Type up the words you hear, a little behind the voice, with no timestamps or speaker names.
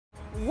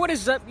What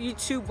is up,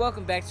 YouTube?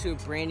 Welcome back to a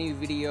brand new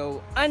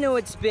video. I know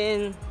it's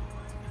been,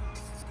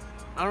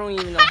 I don't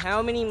even know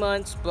how many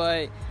months,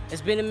 but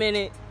it's been a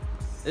minute.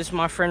 This is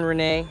my friend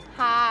Renee.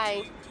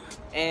 Hi.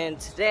 And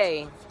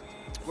today,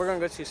 we're gonna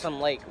go to some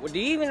lake. Do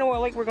you even know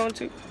what lake we're going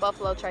to?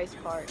 Buffalo Trace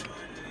Park.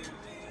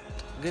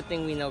 Good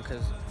thing we know,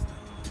 cause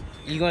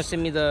you gonna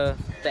send me the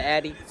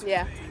Addy?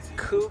 Yeah.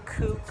 Cool.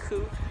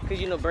 Cause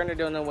you know Bernard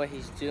don't know what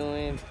he's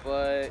doing,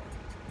 but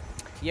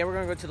yeah, we're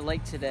gonna go to the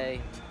lake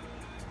today.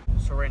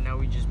 So right now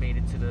we just made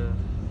it to the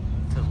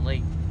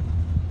lake.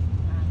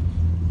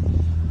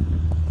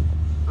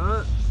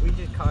 We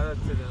just caught up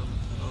to them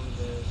on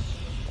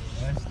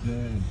That's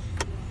dead.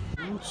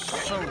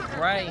 So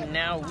right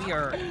now we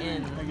are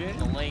in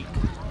the lake.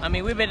 I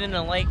mean, we've been in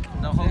the lake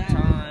the whole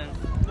time,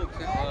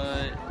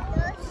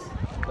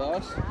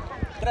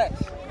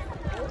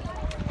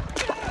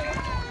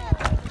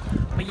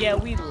 but yeah,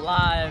 we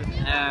live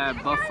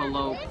at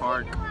Buffalo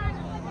Park,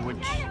 which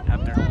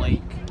at their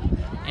lake.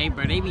 Hey,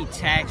 bro, they be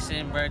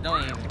taxing, bro.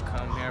 Don't even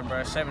come here,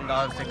 bro.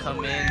 $7 to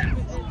come in,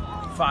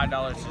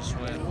 $5 to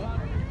swim.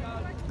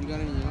 You got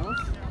anything else?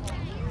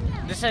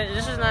 This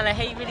is not a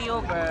hate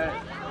video, but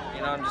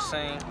you know, I'm just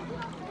saying.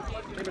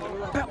 This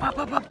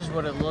is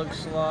what it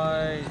looks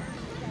like.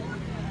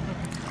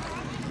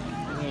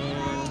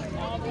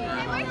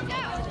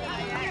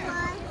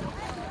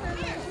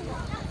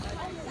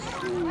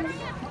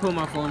 Put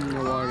my phone in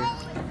the water.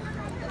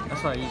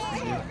 That's what I used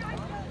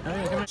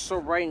to do. So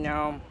right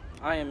now,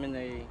 I am in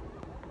a,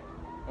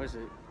 what is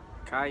it,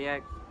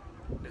 kayak?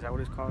 Is that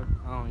what it's called?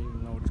 I don't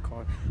even know what it's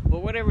called.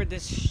 But whatever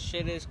this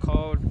shit is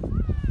called,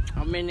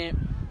 I'm in it.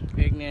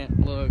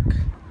 Ignorant, look.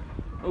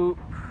 Oop.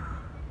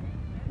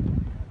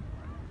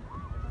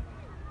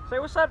 Say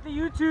what's up to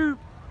YouTube.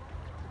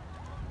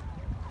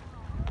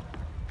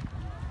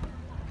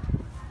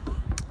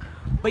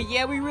 But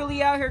yeah, we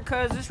really out here,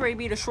 cuz this ready to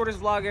be the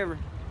shortest vlog ever.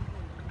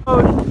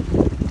 Oh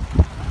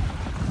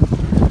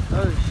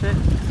shit.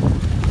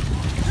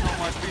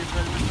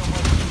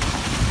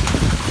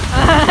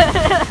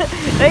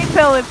 They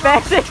feeling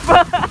fast as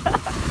fuck.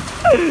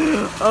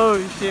 Oh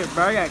shit,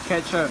 bro, I gotta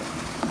catch up.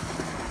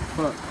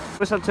 Fuck.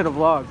 What's up to the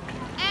vlog?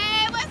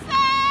 Hey, what's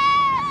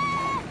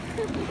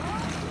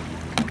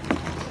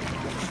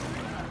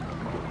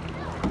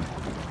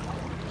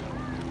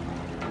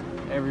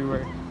up?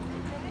 Everywhere.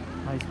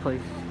 Nice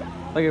place.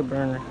 Look at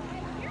Burner.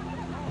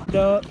 What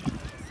up?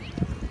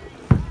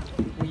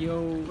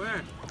 Yo.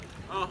 Where?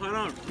 Oh, hold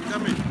on. You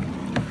coming?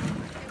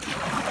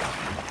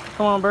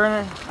 Come on,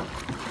 Burner.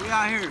 We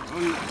out here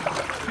on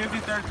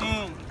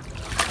 5013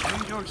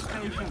 New York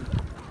Station.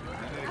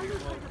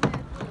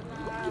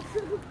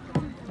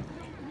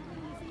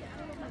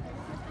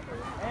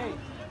 Hey,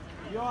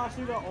 y'all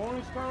see the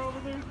orange car over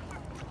there?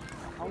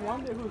 I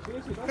wonder who's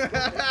this. Okay,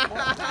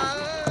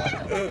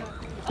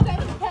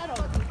 let's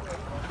pedal.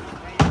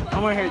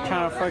 I'm over here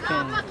trying to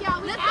fucking. Fuck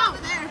y'all, let's go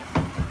over there.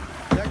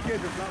 That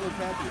kid does not look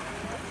happy.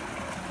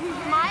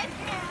 Mine?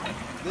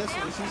 This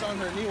one, she's on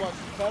her knee while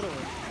she's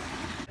pedaling.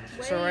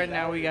 So right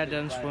now we got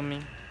done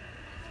swimming.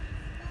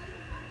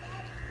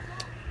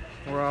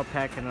 We're all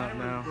packing up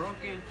now.